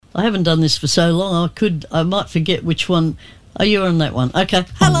I haven't done this for so long. I might forget which one. Oh, you're on that one. Okay.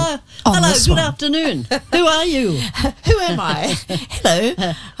 Hello. Hello. Good afternoon. Who are you? Who am I?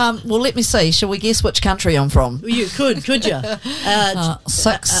 Hello. Well, let me see. Shall we guess which country I'm from? You could you?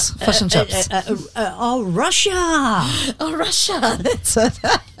 Six fish and chips. Russia. Oh, Russia. That's it.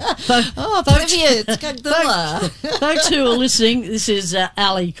 Folks who are listening, this is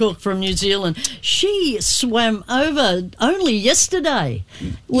Ali Cook from New Zealand. She swam over only yesterday.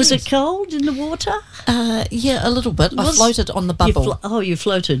 Was it cold in the water? Yeah, a little bit. I floated on the bubble. You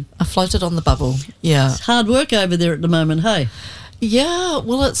floated. I floated on the bubble, yeah. It's hard work over there at the moment, hey? Yeah,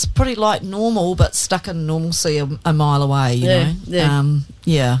 well, it's pretty like normal, but stuck in normalcy a mile away, you know.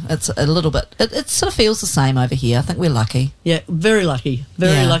 Yeah, it's a little bit. It sort of feels the same over here. I think we're lucky. Yeah, very lucky.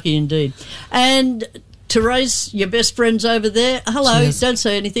 Very lucky indeed. And Therese, your best friend's over there. Hello, Cheers. Don't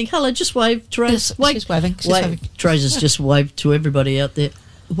say anything. Hello, just wave, Therese. Yes, she's waving. She's waving. Therese has just waved to everybody out there.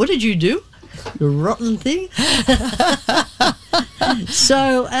 What did you do? The rotten thing.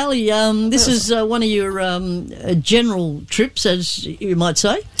 So, Ali, this is one of your general trips, as you might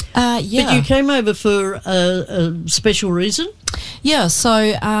say. Yeah. But you came over for a special reason. Yeah,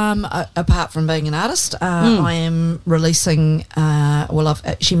 so apart from being an artist, I am releasing, I'm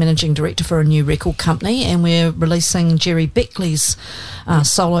actually managing director for a new record company, and we're releasing Jerry Beckley's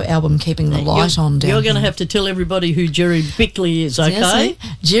solo album, Keeping the Light On down You're going to have to tell everybody who Jerry Beckley is, okay?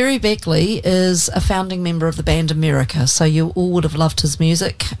 Jerry Beckley is a founding member of the band America, so you all would have loved his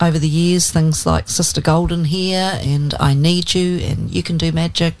music over the years, things like Sister Golden Here and I Need You and You Can Do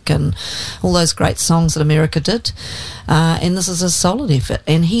Magic and all those great songs that America did. And this is a solid effort,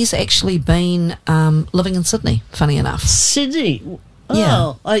 and he's actually been living in Sydney, funny enough. Sydney?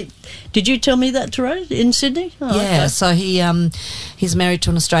 Oh, yeah. Did you tell me that, Therese, in Sydney? Oh, yeah, okay. So he's married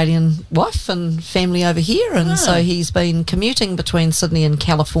to an Australian wife and family over here, and so he's been commuting between Sydney and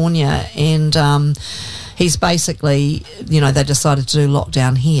California, and he's basically, they decided to do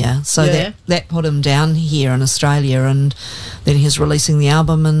lockdown here, so that put him down here in Australia, and then he's releasing the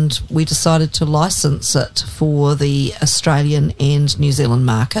album, and we decided to license it for the Australian and New Zealand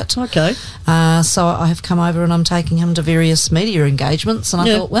market. Okay. So I have come over and I'm taking him to various media engagements, and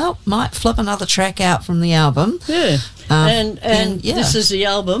I thought, well, might flip another track out from the album. Yeah. And this is the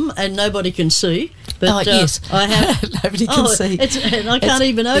album, and nobody can see. But yes, I have nobody can see. And I can't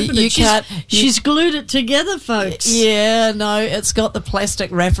even open it. She's glued it together, folks. Yeah, no, it's got the plastic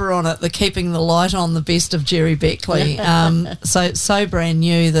wrapper on it. The Keeping the Light On, the best of Jerry Beckley. So brand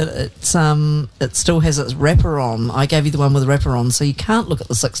new that it still has its wrapper on. I gave you the one with the wrapper on, so you can't look at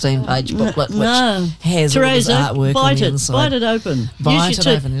the 16-page booklet, which has all his artwork on the inside. Bite it open.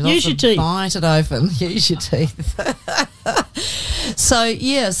 Use your teeth. Bite it open. Use your teeth.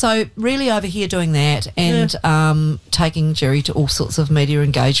 So really over here doing that, and taking Jerry to all sorts of media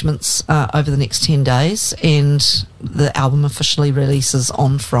engagements over the next 10 days, and the album officially releases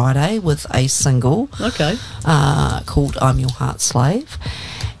on Friday with a single called I'm Your Heart Slave.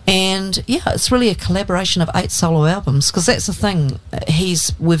 And it's really a collaboration of 8 solo albums, because that's the thing,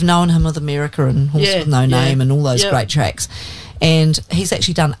 we've known him with America and Horse with No Name and all those great tracks. And he's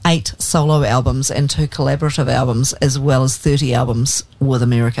actually done 8 solo albums and 2 collaborative albums, as well as 30 albums with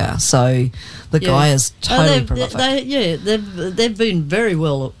America. So the guy is totally prolific. They've been very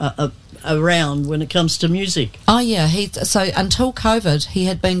well around when it comes to music. Oh yeah, so until COVID, he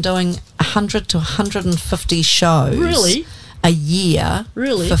had been doing 100 to 150 shows. Really? A year,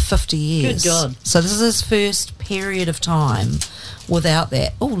 really, for 50 years. Good God! So this is his first period of time without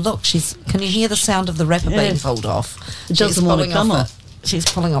that. Oh look, can you hear the sound of the wrapper being pulled off? It doesn't want to come off. She's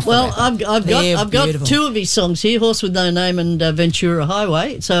pulling off. Well, the wrapper. I've got 2 of his songs here: "Horse with No Name" and "Ventura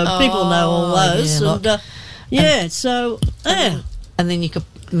Highway." So people know all those. And then you could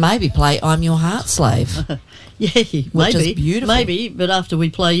maybe play "I'm Your Heart Slave." Which is beautiful. Maybe, but after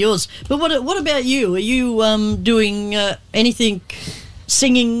we play yours. But what about you? Are you doing anything,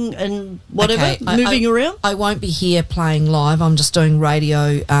 singing and whatever, moving around? I won't be here playing live. I'm just doing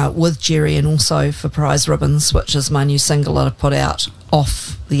radio with Jerry, and also for Prize Ribbons, which is my new single that I've put out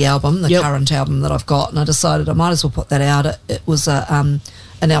off the album, the current album that I've got. And I decided I might as well put that out. It was an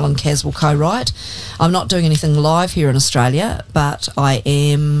Alan Caswell co-write. I'm not doing anything live here in Australia, but I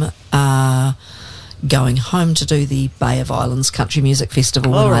am going home to do the Bay of Islands Country Music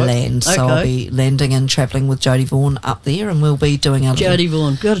Festival when I land. So I'll be landing and travelling with Jodie Vaughan up there, and we'll be doing a Jodie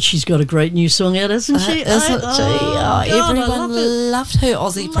Vaughan. God, she's got a great new song out, hasn't she? Everyone loved her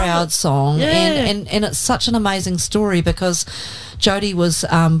Aussie Proud song, and it's such an amazing story, because Jodie was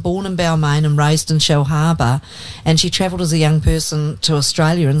born in Balmain and raised in Shell Harbour, and she travelled as a young person to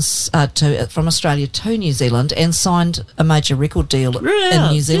Australia and from Australia to New Zealand and signed a major record deal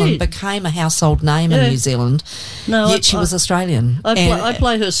in New Zealand, became a household name in New Zealand, yet she was Australian. I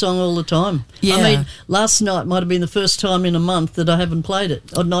play her song all the time. Yeah. I mean, last night might have been the first time in a month that I haven't played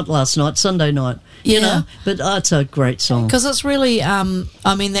it. Or not last night, Sunday night. You know, but it's a great song. Because it's really, I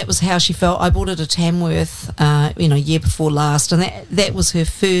mean, that was how she felt. I bought her to Tamworth, year before last, and that was her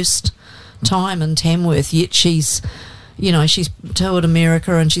first time in Tamworth, yet she's toured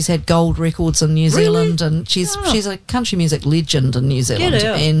America and she's had gold records in New Zealand, and she's a country music legend in New Zealand.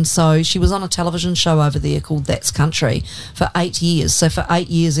 And so she was on a television show over there called That's Country for 8 years. So for 8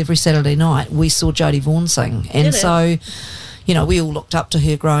 years, every Saturday night, we saw Jodie Vaughan sing. And so, we all looked up to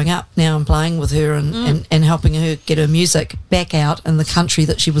her growing up. Now I'm playing with her and helping her get her music back out in the country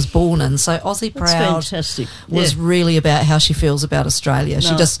that she was born in. So Aussie Proud was really about how she feels about Australia.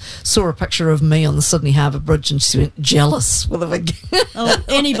 She just saw a picture of me on the Sydney Harbour Bridge and she went jealous with a big... Oh,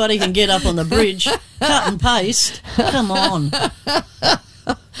 anybody can get up on the bridge, cut and paste. Come on.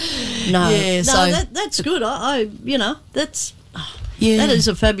 That's good. That's... Yeah. That is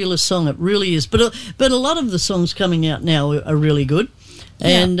a fabulous song. It really is. But a lot of the songs coming out now are really good.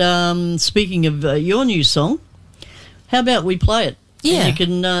 Yeah. And speaking of your new song, how about we play it? Yeah.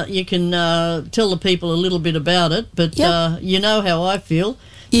 And you can tell the people a little bit about it. But you know how I feel.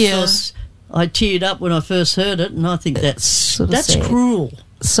 Yeah. Because I teared up when I first heard it, and I think that's cruel.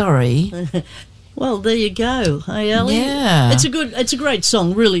 Sorry. Well, there you go. Hey, Ellie? Yeah. It's a great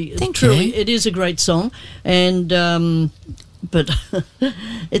song, really. Truly, it is a great song. And but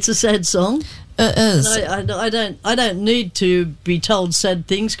it's a sad song. It is. I don't need to be told sad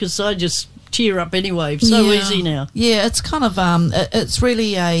things because I just tear up anyway. So easy now. Yeah, it's kind of it's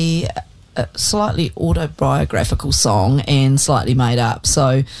really a slightly autobiographical song and slightly made up.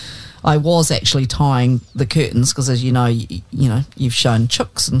 So I was actually tying the curtains because, as you know, you've shown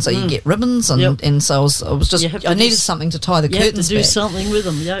chooks, and so you get ribbons, and so I was just I needed something to tie the curtains. You have to do back. something with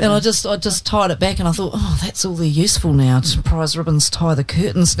them, and I just tied it back, and I thought, that's all they're useful now. To prize ribbons, tie the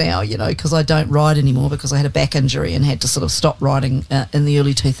curtains now, because I don't ride anymore because I had a back injury and had to sort of stop riding in the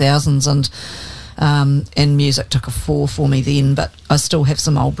early 2000s, and music took a fall for me then, but I still have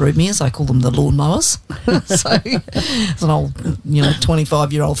some old broodmares. I call them the lawnmowers. So it's an old,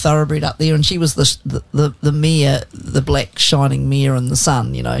 25-year-old thoroughbred up there, and she was the mare, the black shining mare in the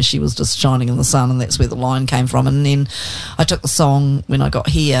sun. She was just shining in the sun, and that's where the line came from. And then I took the song when I got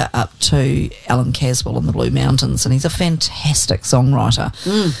here up to Alan Caswell in the Blue Mountains, and he's a fantastic songwriter.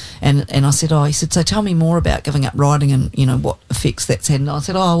 And I said, he said, so tell me more about giving up riding and what effects that's had. And I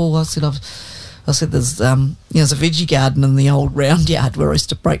said, I said, there's there's a veggie garden in the old round yard where I used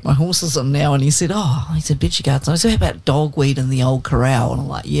to break my horses in now. And he said, veggie gardens. And I said, how about dogweed in the old corral? And I'm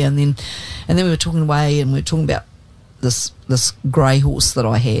like, yeah. And then we were talking away, and we were talking about this grey horse that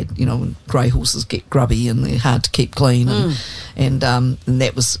I had. When grey horses get grubby and they're hard to keep clean. And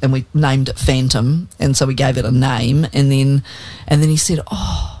that was, and we named it Phantom. And so we gave it a name. And then he said,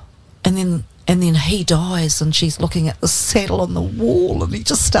 and then he dies, and she's looking at the saddle on the wall, and he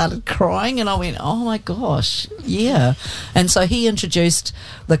just started crying, and I went, oh my gosh, yeah. And so he introduced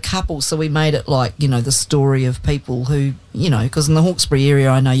the couple, so we made it like, the story of people who, because in the Hawkesbury area,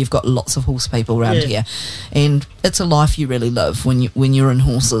 I know you've got lots of horse people around here, and it's a life you really live. When you're in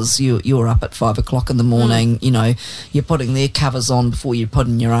horses, you're up at 5 o'clock in the morning, you're putting their covers on before you're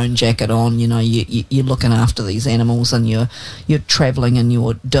putting your own jacket on, you're looking after these animals, and you're travelling, and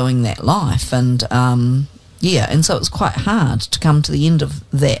you're doing that life. And and so it was quite hard to come to the end of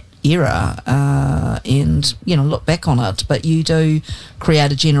that era and look back on it. But you do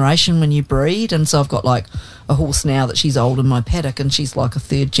create a generation when you breed, and so I've got like a horse now that she's old in my paddock, and she's like a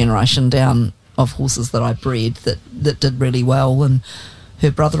third generation down of horses that I bred that did really well. And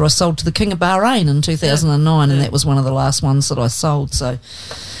her brother I sold to the King of Bahrain in 2009, and that was one of the last ones that I sold. So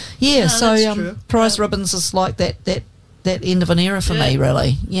prize ribbons is like that end of an era for me,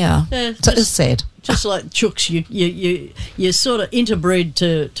 really. Yeah. So it's sad. Just like chooks, you sort of interbreed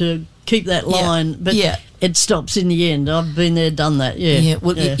to keep that line, but it stops in the end. I've been there, done that.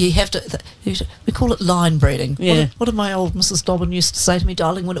 Well, you have to. We call it line breeding. What did my old Mrs. Dobbin used to say to me,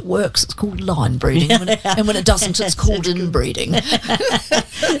 darling? When it works, it's called line breeding, and when it doesn't, it's called inbreeding.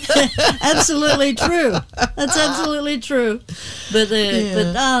 Absolutely true. That's absolutely true. But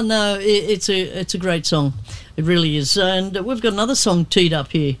no, it's a great song. It really is. And we've got another song teed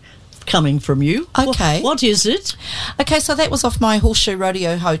up here coming from you. Okay. What is it? Okay, so that was off my Horseshoe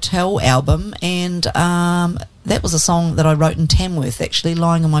Rodeo Hotel album, and that was a song that I wrote in Tamworth, actually,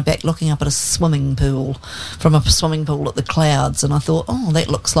 lying on my back looking up at a swimming pool, from a swimming pool at the clouds, and I thought, oh, that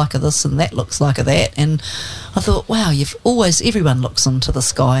looks like a this and that looks like a that, and I thought, wow, everyone looks into the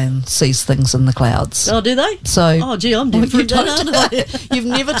sky and sees things in the clouds. Oh, do they? So, oh, gee, I'm different, aren't I? You've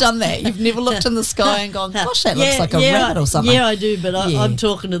never done that. You've never looked in the sky and gone, gosh, that looks like a rabbit or something. Yeah, I do, but I'm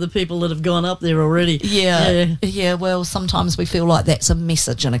talking to the people that have gone up there already. Yeah. Well, sometimes we feel like that's a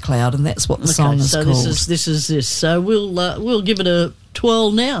message in a cloud, and that's what the song is called. This is this. So we'll give it a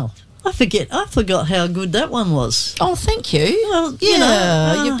 12 now. I forgot how good that one was. Oh, thank you. Well,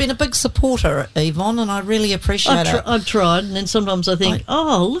 you've been a big supporter, Yvonne, and I really appreciate it. I've tried, and then sometimes I think,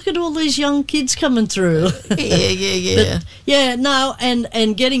 look at all these young kids coming through. Yeah.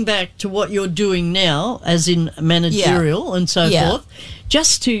 And getting back to what you're doing now, as in managerial and so forth,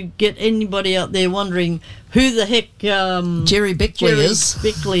 just to get anybody out there wondering who the heck Jerry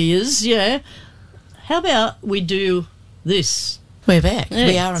Beckley is, yeah. How about we do this? We're back. Yeah.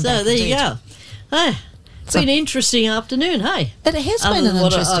 We are. So there you go. Hey, it's been an interesting afternoon, hey? It has been an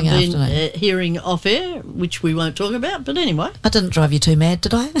interesting afternoon. I've been hearing off air, which we won't talk about, but anyway. I didn't drive you too mad,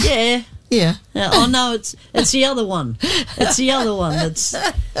 did I? Yeah. Yeah. Oh, no, it's the other one. It's the other one.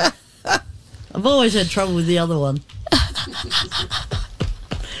 I've always had trouble with the other one.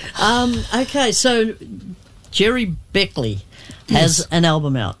 Okay, so Jerry Beckley has an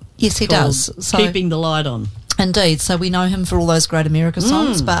album out. Yes, he does. So, Keeping the Light On. Indeed. So we know him for all those great America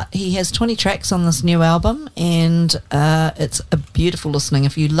songs, but he has 20 tracks on this new album, and it's a beautiful listening.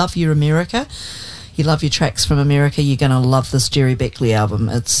 If you love your America, you love your tracks from America, you're going to love this Jerry Beckley album.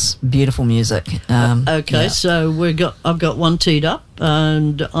 It's beautiful music. So I've got one teed up,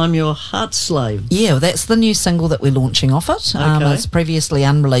 and I'm Your Heart Slave. Yeah, well, that's the new single that we're launching off it. It's a previously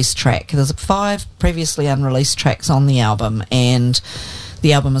unreleased track. There's 5 previously unreleased tracks on the album, and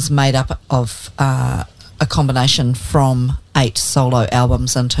the album is made up of a combination from 8 solo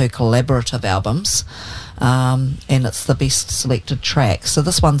albums and 2 collaborative albums, and it's the best selected track. So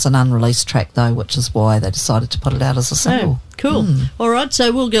this one's an unreleased track, though, which is why they decided to put it out as a single. Oh, cool. All right,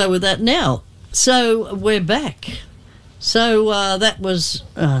 so we'll go with that now. So we're back. So that was...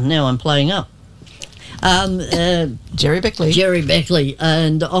 now I'm playing up. Jerry Beckley,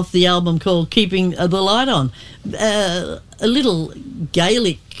 and off the album called Keeping the Light On. A little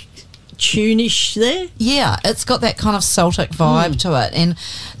Gaelic tune-ish there. Yeah, it's got that kind of Celtic vibe to it, and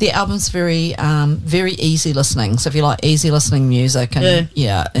the album's very very easy listening. So if you like easy listening music and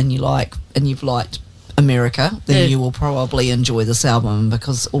you've liked America, then you will probably enjoy this album,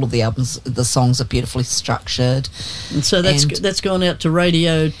 because all of the songs are beautifully structured. And so that's gone out to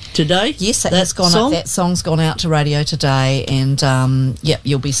radio today. Yes, that song's gone out to radio today, and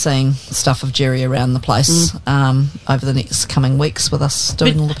you'll be seeing stuff of Jerry around the place over the next coming weeks with us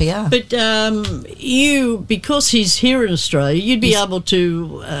doing all the PR. But because he's here in Australia, you'd be able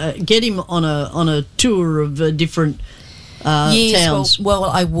to get him on a tour of different towns. Well,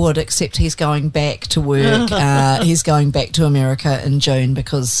 I would, except he's going back to work. He's going back to America in June,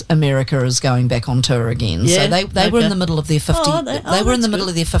 because America is going back on tour again. Yeah, so they were in the middle of their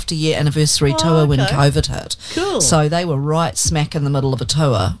 50-year anniversary tour when COVID hit. Cool. So they were right smack in the middle of a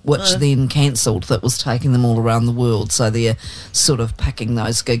tour, which then cancelled, that was taking them all around the world. So they're sort of picking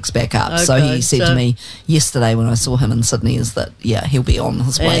those gigs back up. Okay, so he said to me yesterday when I saw him in Sydney is that he'll be on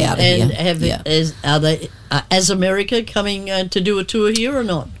his way out of here. As America coming to do a tour here or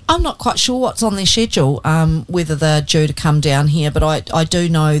not? I'm not quite sure what's on their schedule, whether they're due to come down here, but I do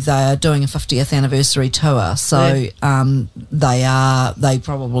know they're doing a 50th anniversary tour, so they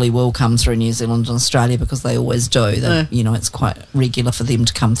probably will come through New Zealand and Australia, because they always do. It's quite regular for them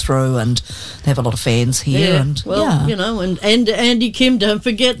to come through, and they have a lot of fans here. And Andy Kim, don't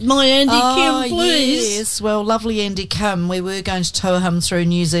forget my Andy Kim, please. Yes, well, lovely Andy Kim. We were going to tour him through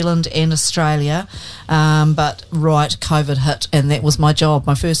New Zealand and Australia, but COVID hit, and that was my job.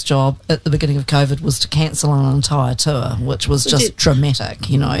 My first job at the beginning of COVID was to cancel an entire tour, which was just dramatic,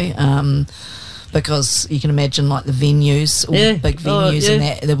 because you can imagine, like, the venues, all the big venues, and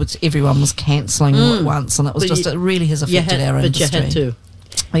that everyone was cancelling all at once, and it was it really has affected our industry. But you had to.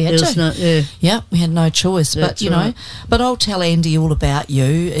 We had to. We had no choice. But but I'll tell Andy all about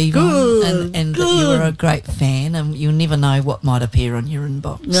you, Yvonne, and that you were a great fan, and you'll never know what might appear on your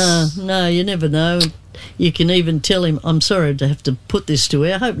inbox. No, you never know. You can even tell him, I'm sorry to have to put this to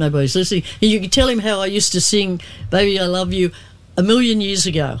air, I hope nobody's listening, and you can tell him how I used to sing Baby I Love You a million years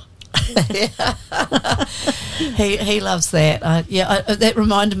ago. He loves that. That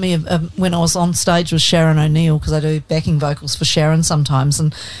reminded me of when I was on stage with Sharon O'Neill, because I do backing vocals for Sharon sometimes,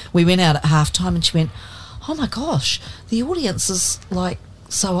 and we went out at half time and she went, oh my gosh, the audience is like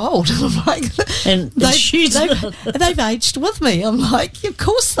so old. And I'm like, And they've aged with me. I'm like, of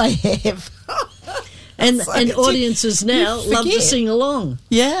course they have. And So audiences now love to forget. sing along.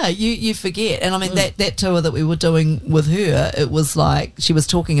 Yeah, you forget. And I mean, that tour that we were doing with her, it was like she was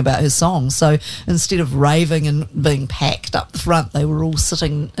talking about her songs. So instead of raving and being packed up the front, they were all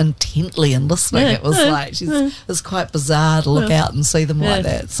sitting intently and listening. Yeah, It was like, it's quite bizarre to look out and see them like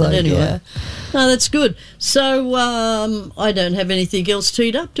that. So, But anyway. yeah. No, that's good. So I don't have anything else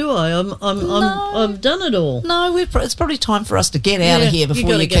teed up, do I? I've done it all. No, it's probably time for us to get out of here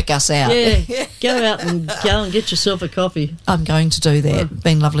before you kick us out. Yeah, go out and get yourself a coffee. I'm going to do that.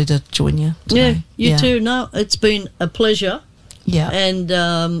 Been lovely to join you today. Yeah, you too. No, it's been a pleasure. Yeah. And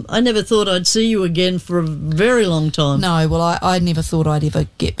I never thought I'd see you again for a very long time. No, well, I never thought I'd ever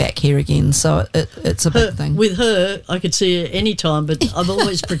get back here again, so it's a big thing. With her, I could see her any time, but I've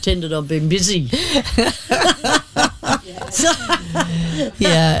always pretended I've been busy.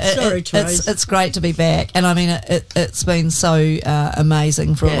 Yeah, Sorry, Therese. it's great to be back, and I mean it's been so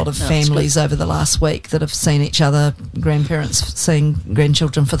amazing for a lot of families over the last week that have seen each other, grandparents seeing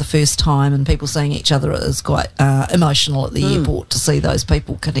grandchildren for the first time, and people seeing each other. It is quite emotional at the airport to see those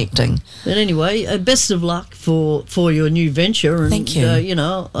people connecting. But anyway, best of luck for your new venture, and Thank you.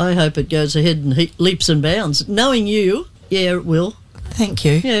 I hope it goes ahead and leaps and bounds. Knowing you, yeah, it will. Thank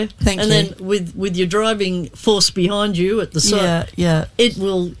you. Yeah, Thank and you. then with your driving force behind you at the side, Yeah. it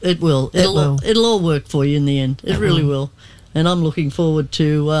will. It'll all work for you in the end. It really will. And I'm looking forward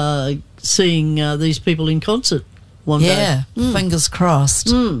to seeing these people in concert one day. Yeah, fingers crossed.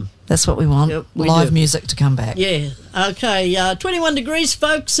 That's what we want. Yep, we Live do. music to come back. Yeah. Okay. 21 degrees,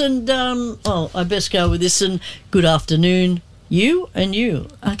 folks, and I best go with this. And good afternoon, you and you.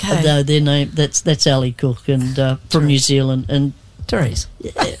 Okay. Their name that's Ali Cook and from New Zealand and. Therese.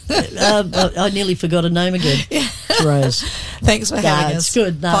 I nearly forgot her name again. Therese. Thanks for having us. It's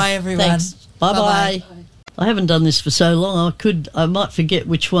good. No, Bye, everyone. Thanks. Bye-bye. I haven't done this for so long. I might forget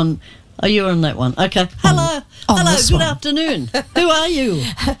which one. Oh, you're on that one. Okay. Hello. on Hello. this Good one. Afternoon. Who are you?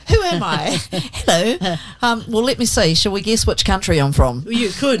 Who am I? Hello. Well, let me see. Shall we guess which country I'm from? You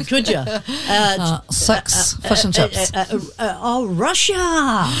could you? 6 fish and chips. Russia.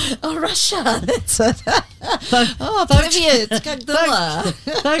 Oh, Russia. That's it. Folks, Привет, как дела?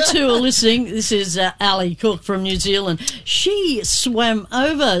 folks who are listening, this is Ali Cook from New Zealand. She swam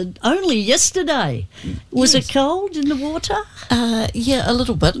over only yesterday. Was it cold in the water? Yeah, a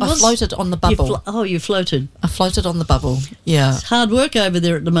little bit. I floated on the bubble. You floated. I floated on the bubble. Yeah. It's hard work over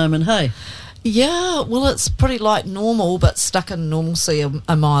there at the moment, hey? Yeah, well, it's pretty like normal, but stuck in normalcy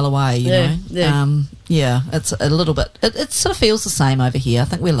a mile away, you know. Yeah. It's a little bit. It sort of feels the same over here. I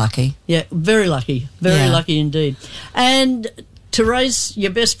think we're lucky. Yeah, very lucky. Very lucky indeed. And Therese,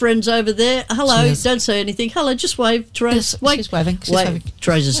 your best friend's over there. Hello, Cheers. don't say anything. Hello, just wave, Therese. Yes, she's waving. She's waving.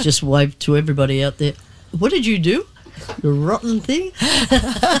 Therese has just waved to everybody out there. What did you do? The rotten thing.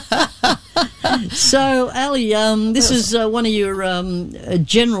 So, Ali, this is one of your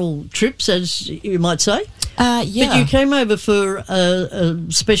general trips, as you might say. Yeah. But you came over for a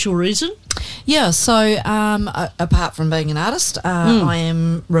special reason. Yeah, so apart from being an artist, I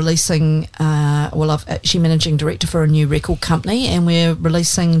am releasing, I'm actually managing director for a new record company, and we're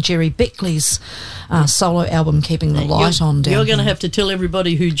releasing Jerry Beckley's solo album, Keeping the Light On Down You're going to Here. have to tell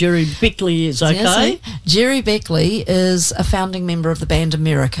everybody who Jerry Beckley is, okay? Seriously? Jerry Beckley is a founding member of the band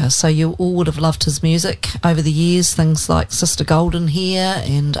America, so you all would have loved his music over the years, things like Sister Golden Here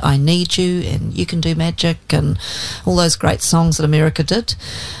and I Need You and You Can Do Magic and all those great songs that America did.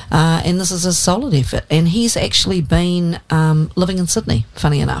 And this is a solid effort, and he's actually been living in Sydney,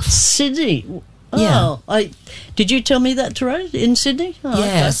 funny enough. Sydney. Yeah. Oh, did you tell me that, Therese, in Sydney? Oh,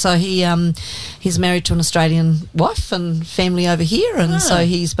 Yeah, okay. so he's married to an Australian wife and family over here, and so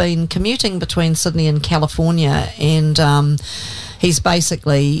he's been commuting between Sydney and California, and he's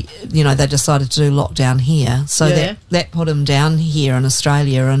basically, they decided to do lockdown here, so that put him down here in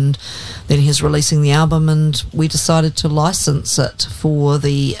Australia, and then he's releasing the album, and we decided to license it for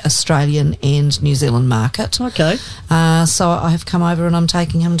the Australian and New Zealand market. Okay. So I have come over and I'm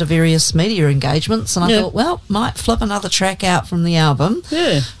taking him to various media engagements, and I thought, well, might flip another track out from the album.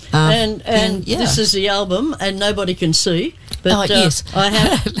 Yeah. And this is the album, and nobody can see. But yes, I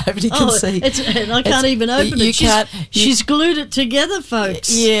have nobody can see. And I can't even open you it. Can't, she's glued it together,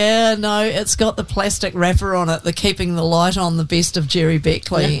 folks. Yeah, no, it's got the plastic wrapper on it. The Keeping the Light On, the best of Jerry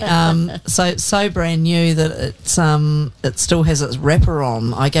Beckley. So brand new that it still has its wrapper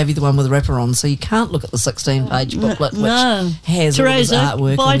on. I gave you the one with the wrapper on, so you can't look at the 16-page booklet, which has all this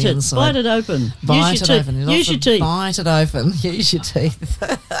artwork on the inside. Bite it open. Bite it open. Use your teeth. Bite it open. Use your teeth.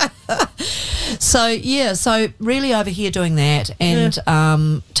 So really over here doing that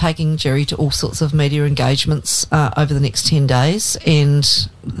and taking Jerry to all sorts of media engagements over the next 10 days. And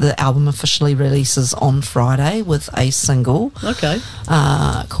the album officially releases on Friday with a single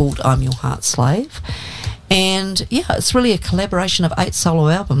called I'm Your Heart Slave. And it's really a collaboration of 8 solo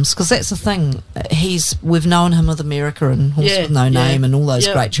albums, because that's the thing. We've known him with America and Horse with No Name and all those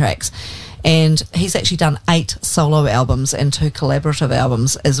great tracks. And he's actually done 8 solo albums and 2 collaborative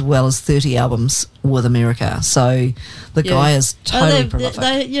albums, as well as 30 albums with America. So the guy is totally prolific.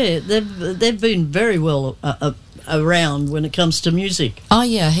 They've been very well around when it comes to music. Oh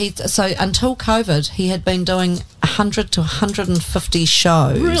yeah, so until COVID, he had been doing 100 to 150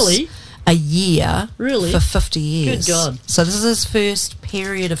 shows. A year for 50 years. Good God. So this is his first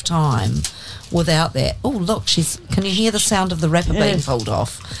period of time without that. Oh, look, can you hear the sound of the wrapper being pulled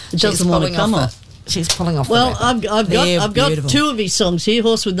off? It doesn't want to come off. She's pulling off the wrapper. I've got 2 of his songs here,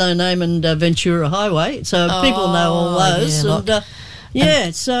 Horse with No Name and Ventura Highway, so people know all those.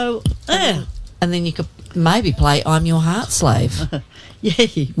 And then you could maybe play I'm Your Heart Slave.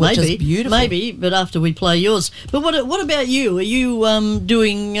 Which is beautiful. Maybe, but after we play yours. But what about you? Are you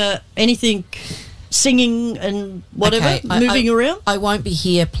doing anything, singing and whatever, moving around? I won't be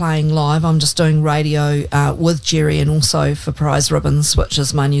here playing live. I'm just doing radio with Jerry, and also for Prize Ribbons, which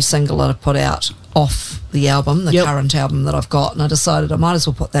is my new single that I've put out off the album, the current album that I've got, and I decided I might as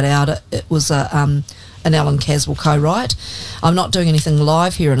well put that out. It was an Alan Caswell co-write. I'm not doing anything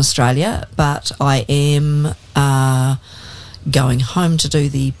live here in Australia, but I am going home to do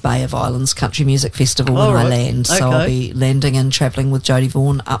the Bay of Islands Country Music Festival when I land. So I'll be landing and travelling with Jodie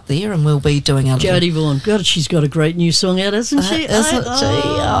Vaughan up there, and we'll be doing our Jodie Vaughan. God, she's got a great new song out, hasn't she? Isn't she?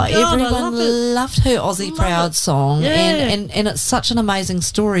 Everyone loved her Aussie Proud song. And it's such an amazing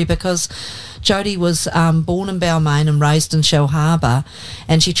story, because Jodie was born in Balmain and raised in Shell Harbour,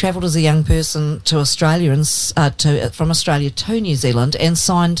 and she travelled as a young person to Australia and from Australia to New Zealand, and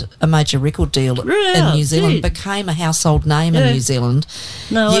signed a major record deal in New Zealand, became a household name in New Zealand,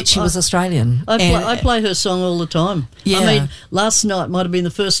 yet she was Australian. I play her song all the time. I mean, last night might have been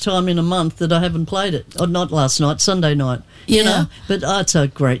the first time in a month that I haven't played it. Or not last night, Sunday night. You know, but it's a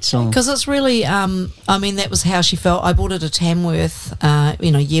great song. Because it's really, I mean, that was how she felt. I bought her to Tamworth,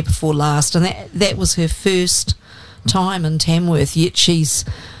 year before last, and that was her first time in Tamworth, yet she's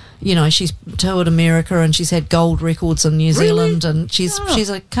toured America, and she's had gold records in New Zealand, and she's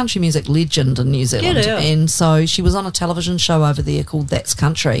a country music legend in New Zealand. And so she was on a television show over there called That's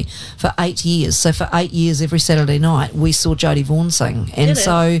Country for 8 years. So for 8 years, every Saturday night, we saw Jodie Vaughan sing. And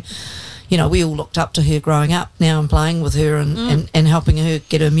so, we all looked up to her growing up. Now I'm playing with her and helping her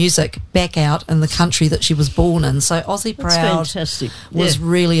get her music back out in the country that she was born in. So Aussie Proud was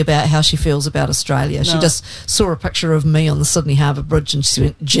really about how she feels about Australia. No. She just saw a picture of me on the Sydney Harbour Bridge, and she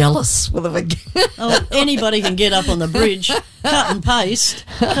went jealous with a big... anybody can get up on the bridge, cut and paste.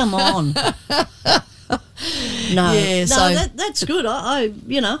 Come on. That's good.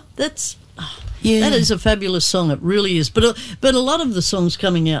 That's... That is a fabulous song. It really is. But a lot of the songs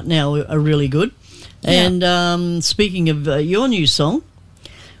coming out now are really good. And speaking of your new song,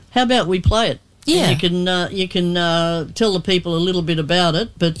 how about we play it? Yeah. And you can tell the people a little bit about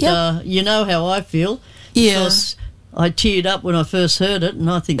it. But you know how I feel. Yeah. Because I teared up when I first heard it, and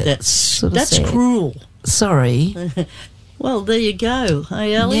I think that's cruel. Sorry. Well, there you go.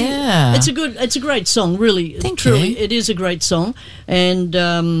 Hey, Ellie. Yeah. It's a great song, really. Truly, it is a great song.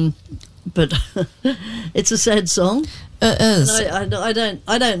 And but it's a sad song. It is.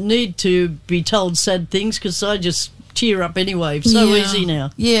 I don't need to be told sad things, because I just tear up anyway. It's so easy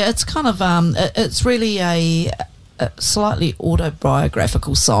now. Yeah, it's kind of it's really a slightly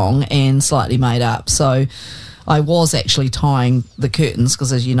autobiographical song and slightly made up. So I was actually tying the curtains,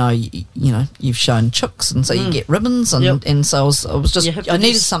 because, as you know, you've shown chooks, and so you get ribbons, and so I was just I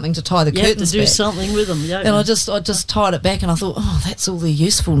needed something to tie the curtains. You have to do something with them, and I just tied it back, and I thought, that's all they're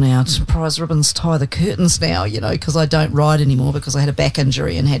useful now. Prize ribbons tie the curtains now, because I don't ride anymore, because I had a back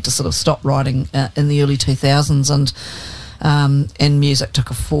injury and had to sort of stop riding in the early 2000s, and music took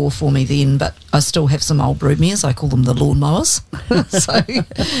a fall for me then, but I still have some old broodmares. I call them the lawnmowers. So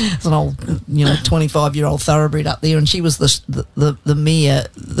it's an old, 25-year-old thoroughbred up there, and she was the mare,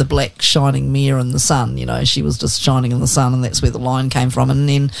 the black shining mare in the sun. She was just shining in the sun, and that's where the line came from. And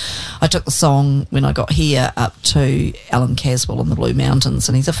then I took the song, when I got here, up to Alan Caswell in the Blue Mountains,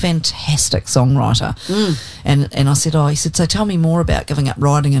 and he's a fantastic songwriter. And I said, he said, so tell me more about giving up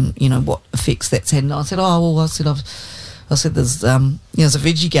riding, and what effects that's had. And I said, I said, there's a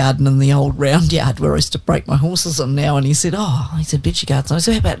veggie garden in the old round yard where I used to break my horses in now. And he said, veggie gardens. And I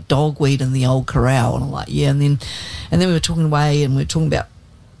said, how about dogweed in the old corral? And I'm like, yeah. And then we were talking away, and we were talking about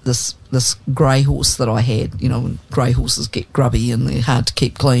this grey horse that I had. You know, when grey horses get grubby and they're hard to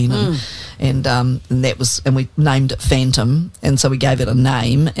keep clean, and that was, and we named it Phantom, and so we gave it a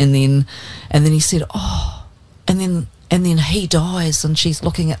name, and then he said, oh, and then he dies, and she's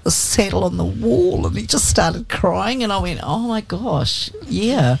looking at the saddle on the wall, and he just started crying, and I went, oh my gosh,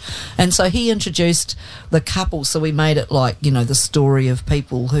 yeah. And so he introduced the couple, so we made it like, you know, the story of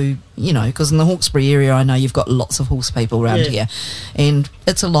people who, you know, because in the Hawkesbury area, I know you've got lots of horse people around here, and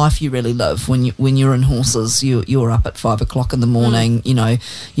it's a life you really live. When you're in horses, you're up at 5 o'clock in the morning, you know,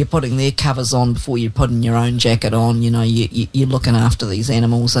 you're putting their covers on before you're putting your own jacket on, you know, you're looking after these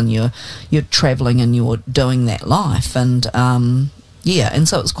animals, and you're travelling and you're doing that life. And and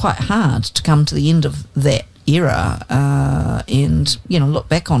so it was quite hard to come to the end of that era and, you know, look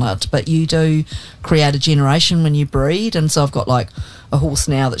back on it. But you do create a generation when you breed, and so I've got like a horse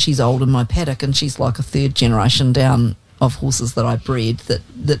now that she's old in my paddock, and she's like a third generation down of horses that I bred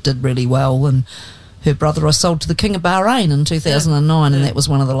that did really well. And her brother I sold to the King of Bahrain in 2009, and that was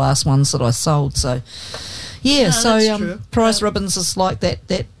one of the last ones that I sold. So so prize ribbons is like that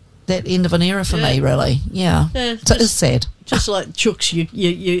end of an era for me, really. Yeah. So it's sad. Just like chooks,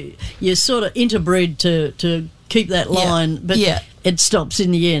 you sort of interbred to keep that line, but it stops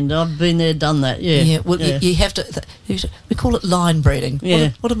in the end. I've been there, done that. You have to. We call it line breeding.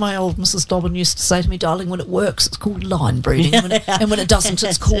 What did my old Mrs. Dobbin used to say to me, darling? When it works, it's called line breeding, and when it doesn't,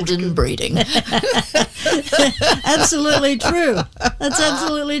 it's called inbreeding. Absolutely true. That's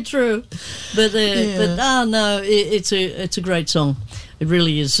absolutely true. But no, it's a great song. It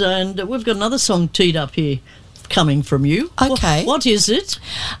really is. And we've got another song teed up here coming from you. Okay. What is it?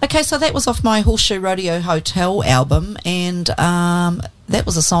 Okay, so that was off my Horseshoe Rodeo Hotel album, and that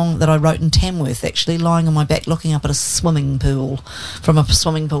was a song that I wrote in Tamworth, actually, lying on my back looking up at a swimming pool, from a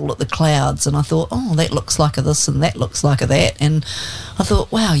swimming pool at the clouds, and I thought, oh, that looks like a this and that looks like a that, and I thought,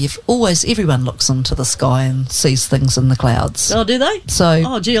 wow, everyone looks into the sky and sees things in the clouds. Oh, do they? So,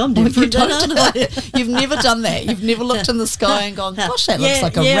 oh, gee, I'm different. You've never done that. You've never looked in the sky and gone, gosh, that looks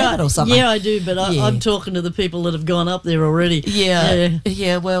like a rabbit or something. Yeah, I do, but I'm talking to the people that have gone up there already.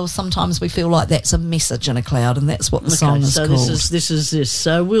 Yeah, well, sometimes we feel like that's a message in a cloud, and that's what the song is called. This is this.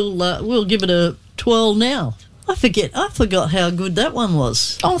 So we'll give it a 12 now. I forgot how good that one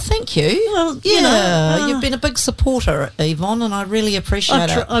was. Oh, thank you. Well, you've been a big supporter, Yvonne, and I really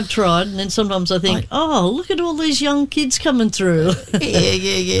appreciate it. I've tried, and then sometimes I think, look at all these young kids coming through.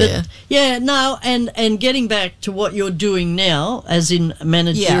 Yeah. But, and getting back to what you're doing now, as in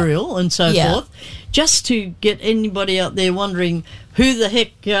managerial and so forth, just to get anybody out there wondering who the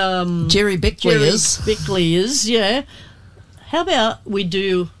heck Jerry Beckley is, yeah. How about we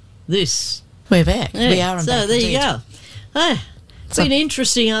do this? We're back. Yeah. We are back. So there you go. Hey, it's been an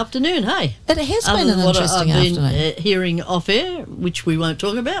interesting afternoon, hey? It has been an interesting afternoon. I've been hearing off air, which we won't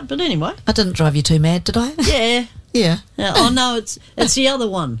talk about, but anyway. I didn't drive you too mad, did I? Yeah. Yeah. Oh, no, it's the other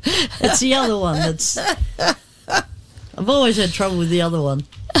one. It's the other one that's... I've always had trouble with the other one.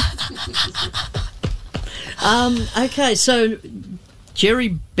 Okay, so Jerry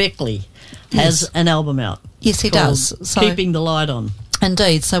Beckley has an album out. Yes, he does. So, Keeping the Light On.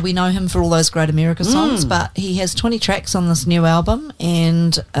 Indeed. So we know him for all those Great America songs, but he has 20 tracks on this new album,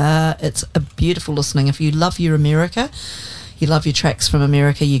 and it's a beautiful listening. If you love your America, you love your tracks from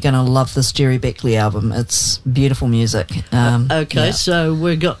America, you're going to love this Jerry Beckley album. It's beautiful music.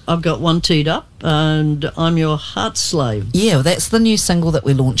 So I've got one teed up, and I'm Your Heart Slave. Yeah, well, that's the new single that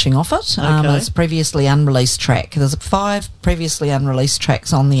we're launching off it. It's a previously unreleased track. There's 5 previously unreleased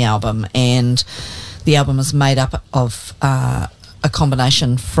tracks on the album, and the album is made up of a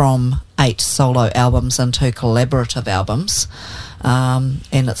combination from 8 solo albums and 2 collaborative albums, and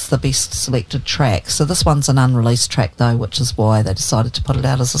it's the best selected track. So this one's an unreleased track, though, which is why they decided to put it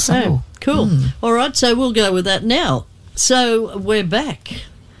out as a single. Oh, cool. All right, so we'll go with that now. So we're back.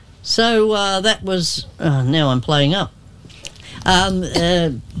 So that was... now I'm playing up.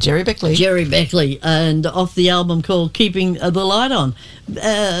 Jerry Beckley, and off the album called Keeping the Light On.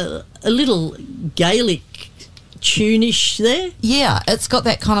 A little Gaelic tune-ish there. Yeah, it's got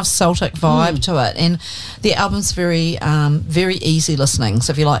that kind of Celtic vibe to it, and the album's very very easy listening.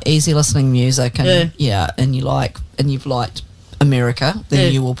 So if you like easy listening music and you've liked America,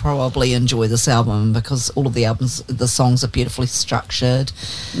 then you will probably enjoy this album, because all of the songs are beautifully structured.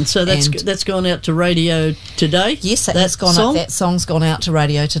 And so that's gone out to radio today. Yes, that song's gone out to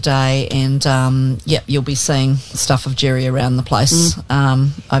radio today, and you'll be seeing stuff of Jerry around the place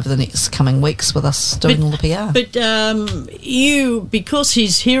over the next coming weeks with us doing all the PR. But you, because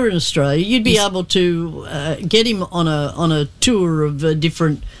he's here in Australia, you'd be able to get him on a tour of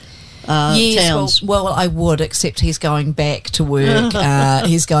different towns. Well, I would, except he's going back to work.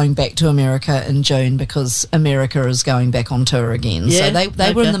 He's going back to America in June because America is going back on tour again. Yeah, so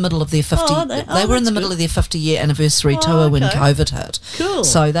they were in the middle of their 50-year anniversary tour when COVID hit. Cool.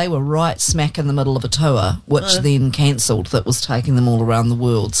 So they were right smack in the middle of a tour, which then cancelled. That was taking them all around the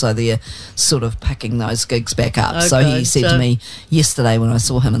world. So they're sort of picking those gigs back up. Okay, so he said to me yesterday when I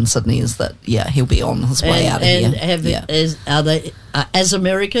saw him in Sydney is that he'll be on his way out of here. Are they? As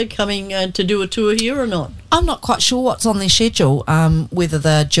America coming to do a tour here or not? I'm not quite sure what's on their schedule, whether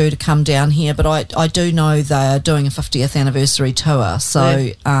they're due to come down here, but I do know they're doing a 50th anniversary tour,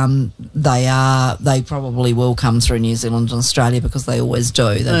 so they probably will come through New Zealand and Australia because they always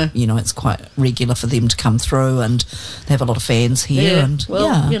do. It's quite regular for them to come through, and they have a lot of fans here. And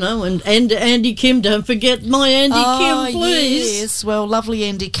and Andy Kim, don't forget my Andy Kim, please. Yes, well, lovely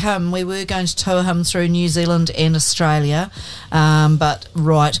Andy Kim. We were going to tour him through New Zealand and Australia, but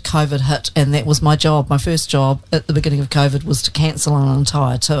COVID hit, and that was my job. My first job at the beginning of COVID was to cancel an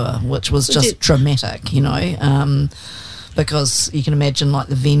entire tour, which was just dramatic, because you can imagine like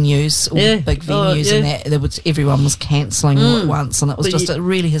the venues, all the big venues, and that everyone was cancelling all at once, and it was it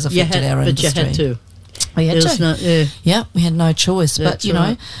really has affected our industry. But you had to. We had to. We had no choice. That's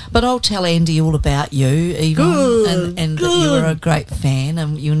but I'll tell Andy all about you, Yvonne, and that you are a great fan,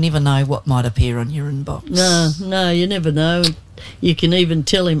 and you'll never know what might appear on your inbox. No, you never know. You can even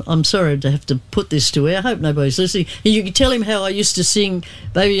tell him, I'm sorry to have to put this to air, I hope nobody's listening, and you can tell him how I used to sing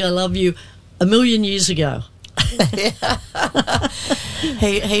Baby I Love You a million years ago.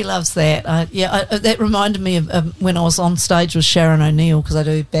 He loves that. That reminded me of when I was on stage with Sharon O'Neill, because I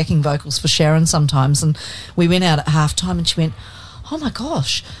do backing vocals for Sharon sometimes, and we went out at halftime and she went, oh my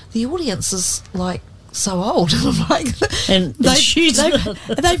gosh, the audience is like so old. And I'm like, and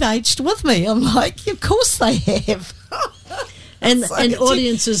they've aged with me. I'm like, of course they have. And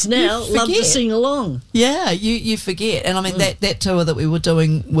audiences now love to sing along. Yeah, you forget. And I mean, that tour that we were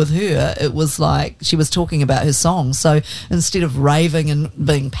doing with her, it was like she was talking about her songs. So instead of raving and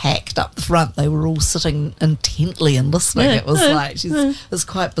being packed up the front, they were all sitting intently and listening. It was it's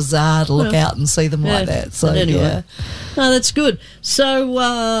quite bizarre to look out and see them like that. So anyway. No, that's good. So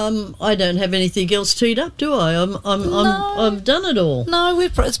I don't have anything else teed up, do I? I've done it all. No,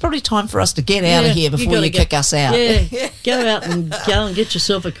 it's probably time for us to get out of here before you kick us out. Yeah, go out and get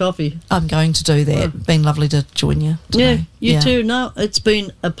yourself a coffee. I'm going to do that. It's been lovely to join you today. Yeah, you too. No, it's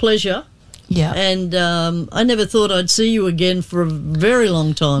been a pleasure. Yeah. And I never thought I'd see you again for a very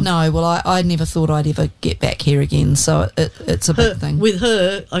long time. No, well, I never thought I'd ever get back here again, so it's a big thing. With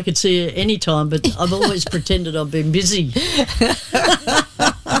her, I could see her any time, but I've always pretended I've been busy.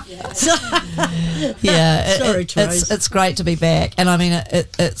 Sorry, Trace. It's great to be back, and I mean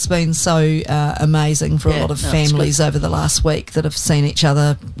it's been so amazing for a lot of families over the last week that have seen each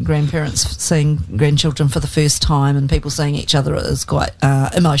other, grandparents seeing grandchildren for the first time, and people seeing each other. It is quite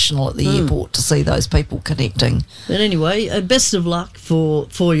emotional at the airport to see those people connecting. But anyway, best of luck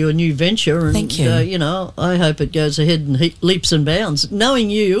for your new venture, and thank you. I hope it goes ahead and leaps and bounds. Knowing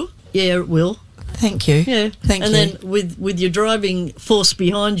you, it will. Thank you. Yeah, thank you. And then with your driving force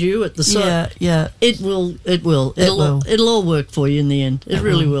behind you at the side, it will. It'll all work for you in the end. It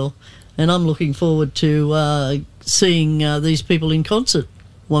really will. And I'm looking forward to seeing these people in concert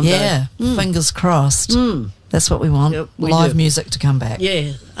one day. Yeah, fingers crossed. That's what we want. Yep, live music to come back.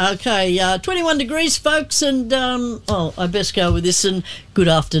 Yeah. Okay. 21 degrees, folks, and I best go with this. And good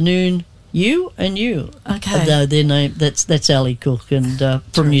afternoon, you and you. Okay. Their name that's Ali Cook and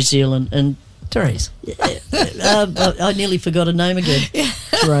from New Zealand and. Therese. I nearly forgot her name again.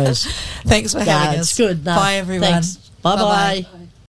 Therese. Thanks for having us. It's good. No, bye, everyone. Thanks. Bye-bye.